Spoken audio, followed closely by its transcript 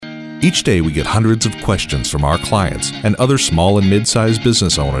Each day we get hundreds of questions from our clients and other small and mid-sized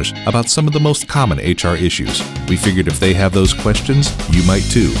business owners about some of the most common HR issues. We figured if they have those questions, you might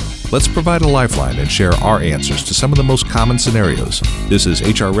too. Let's provide a lifeline and share our answers to some of the most common scenarios. This is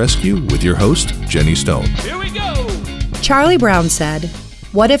HR Rescue with your host, Jenny Stone. Here we go! Charlie Brown said,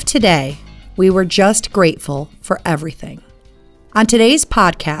 "What if today we were just grateful for everything?" On today's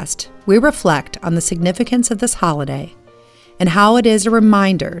podcast, we reflect on the significance of this holiday and how it is a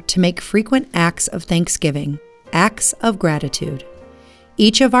reminder to make frequent acts of thanksgiving, acts of gratitude.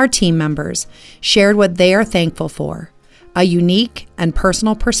 Each of our team members shared what they are thankful for, a unique and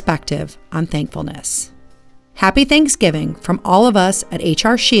personal perspective on thankfulness. Happy Thanksgiving from all of us at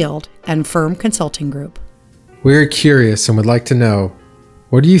HR Shield and Firm Consulting Group. We're curious and would like to know,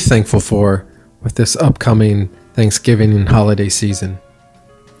 what are you thankful for with this upcoming Thanksgiving and holiday season?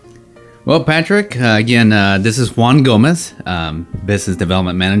 Well, Patrick, again, this is Juan Gomez, Business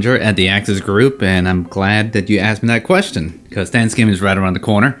Development Manager at the Access Group, and I'm glad that you asked me that question because Thanksgiving is right around the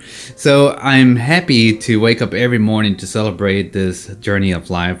corner. So I'm happy to wake up every morning to celebrate this journey of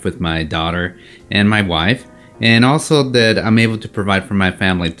life with my daughter and my wife, and also that I'm able to provide for my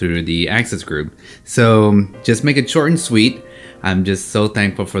family through the Access Group. So just make it short and sweet. I'm just so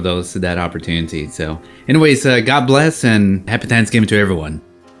thankful for that opportunity. So anyways, God bless and happy Thanksgiving to everyone.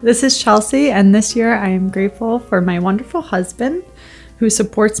 This is Chelsea, and this year I am grateful for my wonderful husband who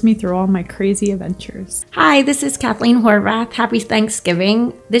supports me through all my crazy adventures. Hi, this is Kathleen Horvath. Happy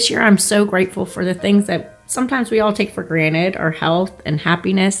Thanksgiving. This year I'm so grateful for the things that sometimes we all take for granted, our health and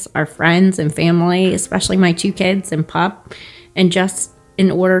happiness, our friends and family, especially my 2 kids and pup, and just in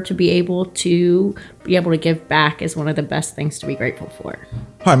order to be able to give back is one of the best things to be grateful for.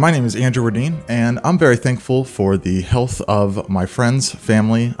 Hi, my name is Andrew Radine, and I'm very thankful for the health of my friends,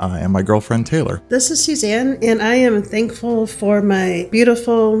 family, and my girlfriend, Taylor. This is Suzanne, and I am thankful for my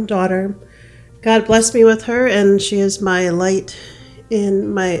beautiful daughter. God bless me with her, and she is my light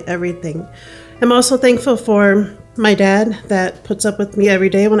in my everything. I'm also thankful for my dad that puts up with me every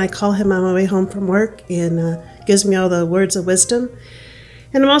day when I call him on my way home from work and gives me all the words of wisdom.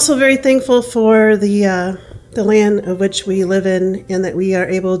 And I'm also very thankful for the land of which we live in and that we are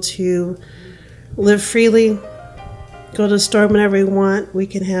able to live freely, go to the store whenever we want. We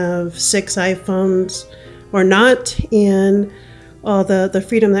can have 6 iPhones or not, and all the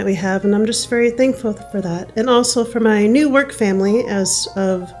freedom that we have. And I'm just very thankful for that. And also for my new work family as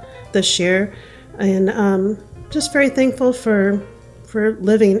of this year. And just very thankful for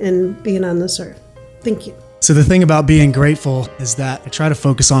living and being on this earth. Thank you. So the thing about being grateful is that I try to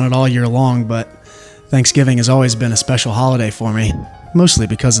focus on it all year long, but Thanksgiving has always been a special holiday for me, mostly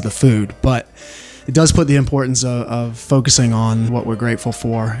because of the food, but it does put the importance of focusing on what we're grateful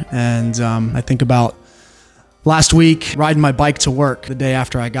for. And I think about last week, riding my bike to work the day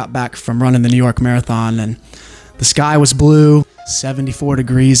after I got back from running the New York Marathon, and the sky was blue, 74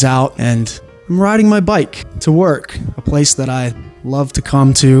 degrees out, and I'm riding my bike to work, a place that I love to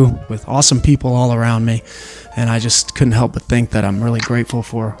come to with awesome people all around me. And I just couldn't help but think that I'm really grateful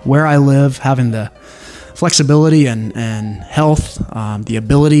for where I live, having the flexibility and health, the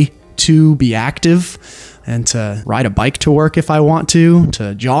ability to be active and to ride a bike to work if I want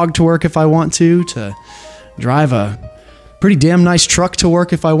to jog to work if I want to drive a pretty damn nice truck to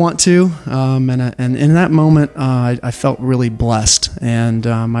work if I want to. And in that moment, I felt really blessed. And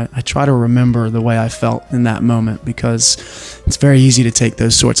I try to remember the way I felt in that moment because it's very easy to take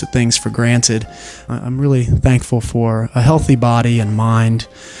those sorts of things for granted. I'm really thankful for a healthy body and mind,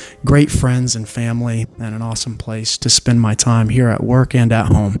 great friends and family, and an awesome place to spend my time here at work and at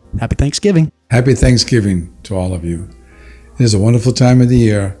home. Happy Thanksgiving. Happy Thanksgiving to all of you. It is a wonderful time of the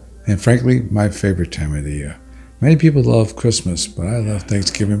year, and frankly, my favorite time of the year. Many people love Christmas, but I love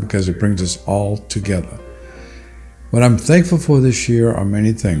Thanksgiving because it brings us all together. What I'm thankful for this year are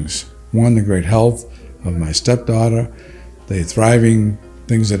many things. One, the great health of my stepdaughter, the thriving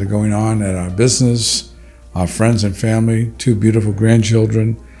things that are going on at our business, our friends and family, 2 beautiful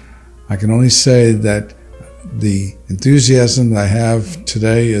grandchildren. I can only say that the enthusiasm that I have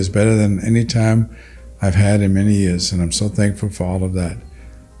today is better than any time I've had in many years, and I'm so thankful for all of that.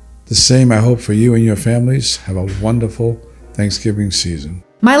 The same I hope for you and your families. Have a wonderful Thanksgiving season.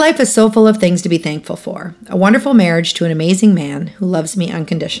 My life is so full of things to be thankful for. A wonderful marriage to an amazing man who loves me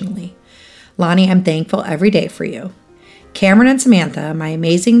unconditionally. Lonnie, I'm thankful every day for you. Cameron and Samantha, my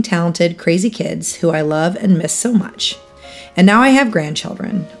amazing, talented, crazy kids who I love and miss so much. And now I have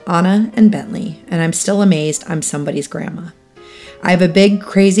grandchildren, Anna and Bentley, and I'm still amazed I'm somebody's grandma. I have a big,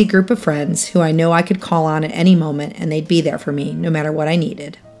 crazy group of friends who I know I could call on at any moment and they'd be there for me no matter what I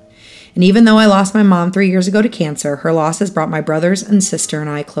needed. And even though I lost my mom 3 years ago to cancer, her loss has brought my brothers and sister and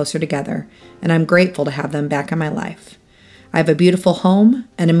I closer together, and I'm grateful to have them back in my life. I have a beautiful home,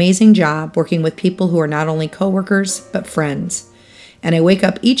 an amazing job, working with people who are not only coworkers, but friends. And I wake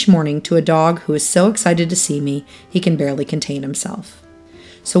up each morning to a dog who is so excited to see me, he can barely contain himself.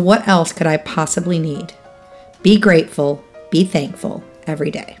 So what else could I possibly need? Be grateful, be thankful every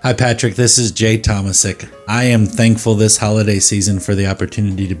day. Hi, Patrick. This is Jay Tomasic. I am thankful this holiday season for the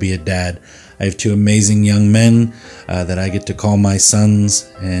opportunity to be a dad. I have 2 amazing young men that I get to call my sons,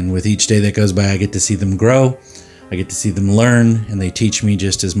 and with each day that goes by, I get to see them grow. I get to see them learn, and they teach me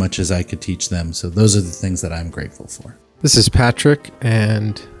just as much as I could teach them. So those are the things that I'm grateful for. This is Patrick,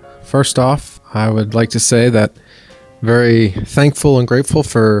 and first off, I would like to say that very thankful and grateful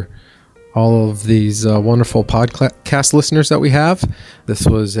for all of these wonderful podcast listeners that we have. This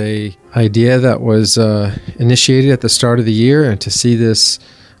was a idea that was initiated at the start of the year, and to see this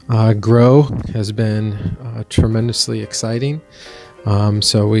grow has been tremendously exciting.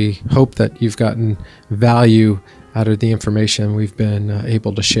 So we hope that you've gotten value out of the information we've been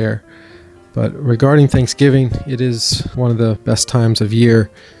able to share. But regarding Thanksgiving, it is one of the best times of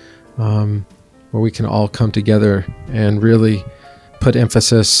year where we can all come together and really put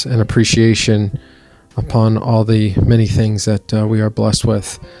emphasis and appreciation upon all the many things that we are blessed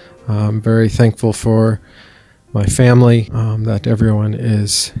with. I'm very thankful for my family, that everyone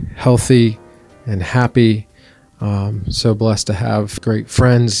is healthy and happy. So blessed to have great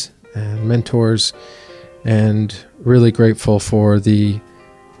friends and mentors, and really grateful for the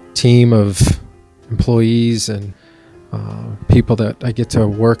team of employees and people that I get to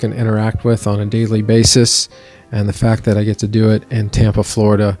work and interact with on a daily basis, and the fact that I get to do it in Tampa,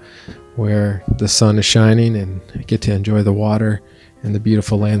 Florida, where the sun is shining and I get to enjoy the water and the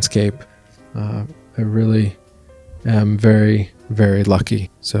beautiful landscape. I really am very, very lucky.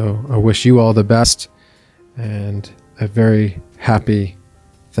 So I wish you all the best and a very happy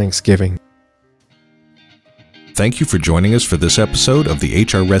Thanksgiving. Thank you for joining us for this episode of the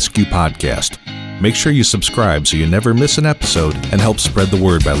HR Rescue Podcast. Make sure you subscribe so you never miss an episode, and help spread the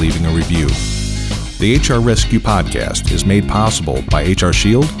word by leaving a review. The HR Rescue Podcast is made possible by HR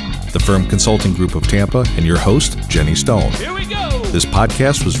Shield, the Firm Consulting Group of Tampa, and your host, Jenny Stone. Here we go! This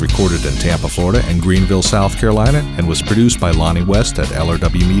podcast was recorded in Tampa, Florida, and Greenville, South Carolina, and was produced by Lonnie West at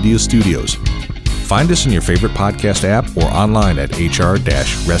LRW Media Studios. Find us in your favorite podcast app or online at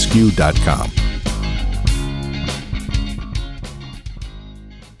hr-rescue.com.